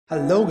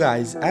Hello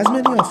guys, as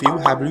many of you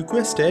have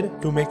requested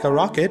to make a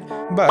rocket,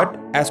 but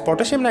as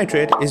potassium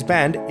nitrate is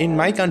banned in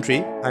my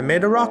country, I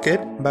made a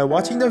rocket by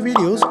watching the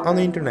videos on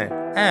the internet.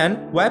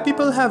 And where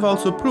people have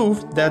also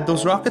proved that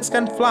those rockets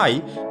can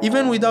fly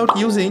even without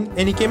using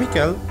any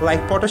chemical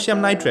like potassium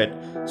nitrate.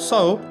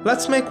 So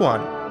let's make one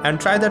and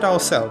try that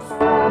ourselves.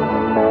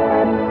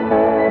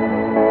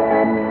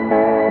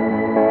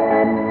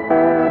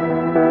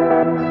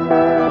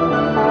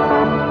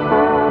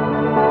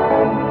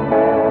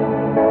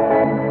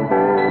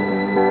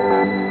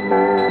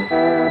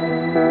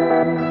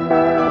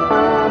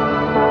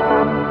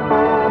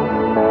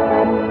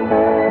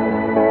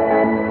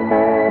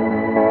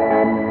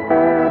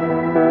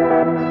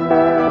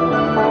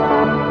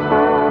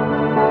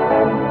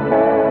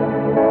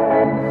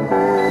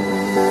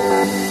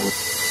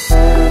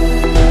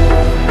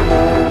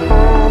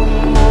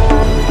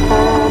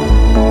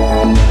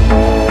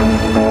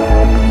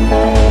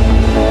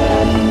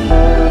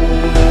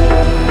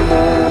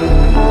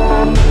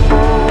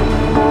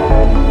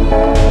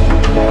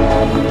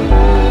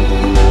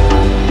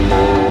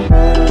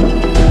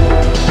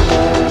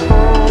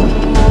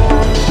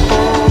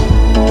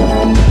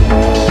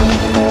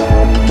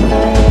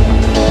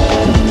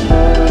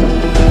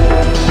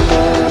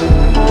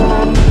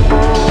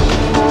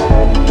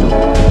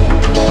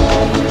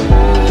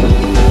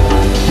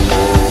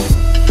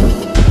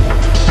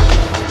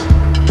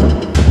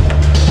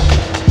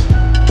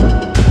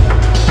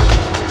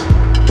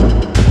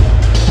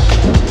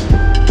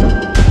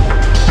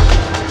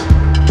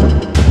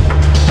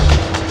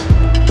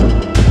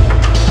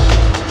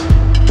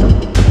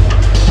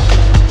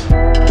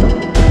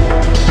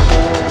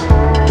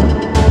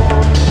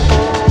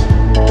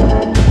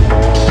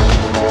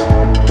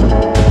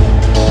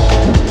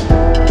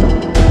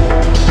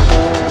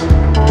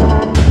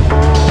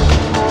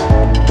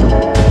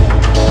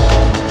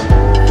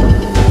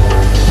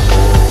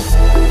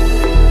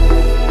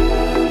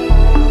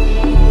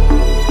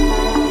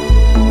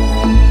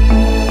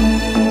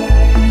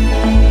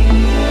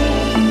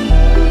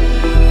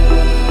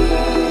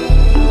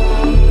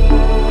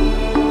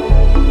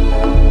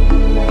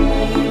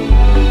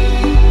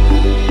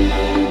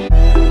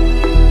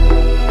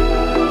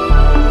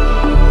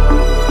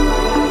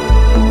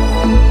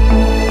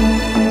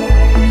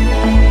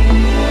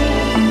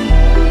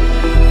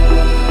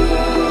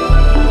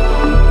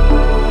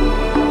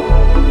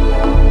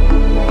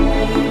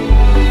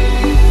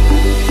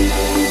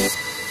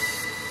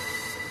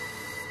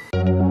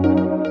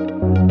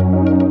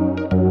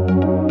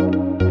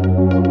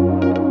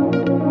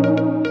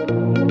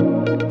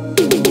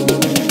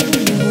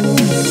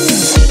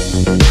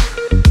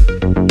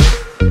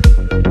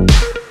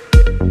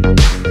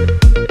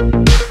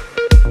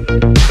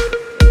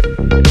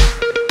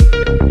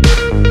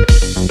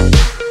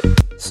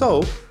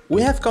 So,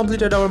 we have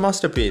completed our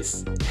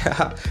masterpiece.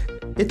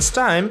 It's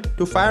time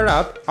to fire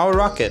up our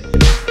rocket.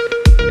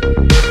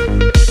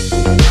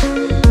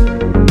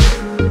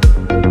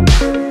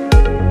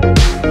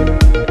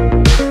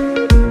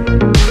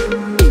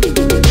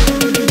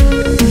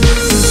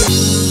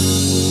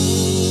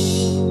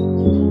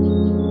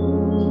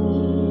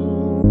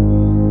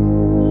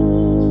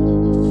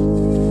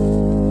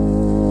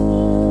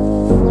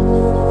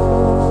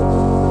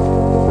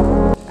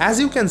 As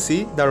you can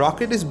see, the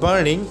rocket is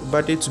burning,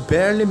 but it's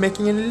barely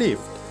making any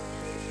lift.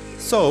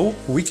 So,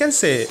 we can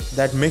say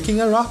that making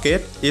a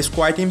rocket is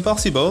quite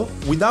impossible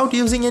without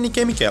using any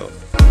chemical.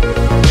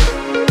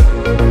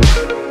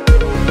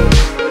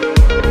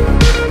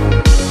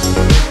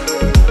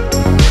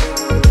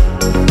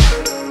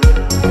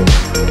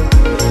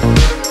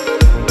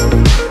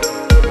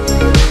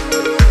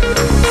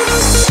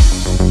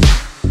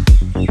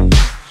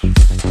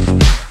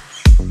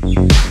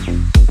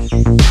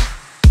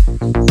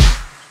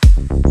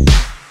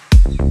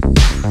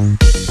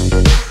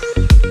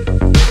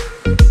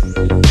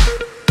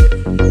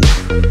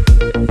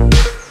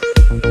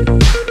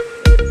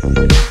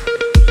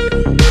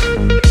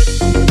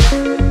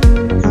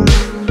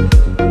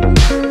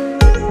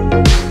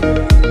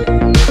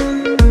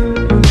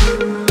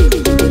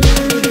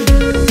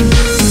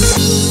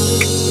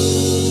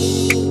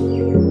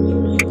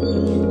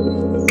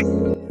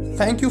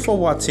 Thank you for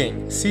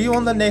watching. See you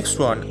on the next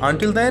one.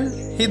 Until then,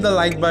 hit the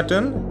like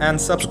button and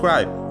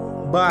subscribe.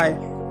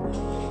 Bye.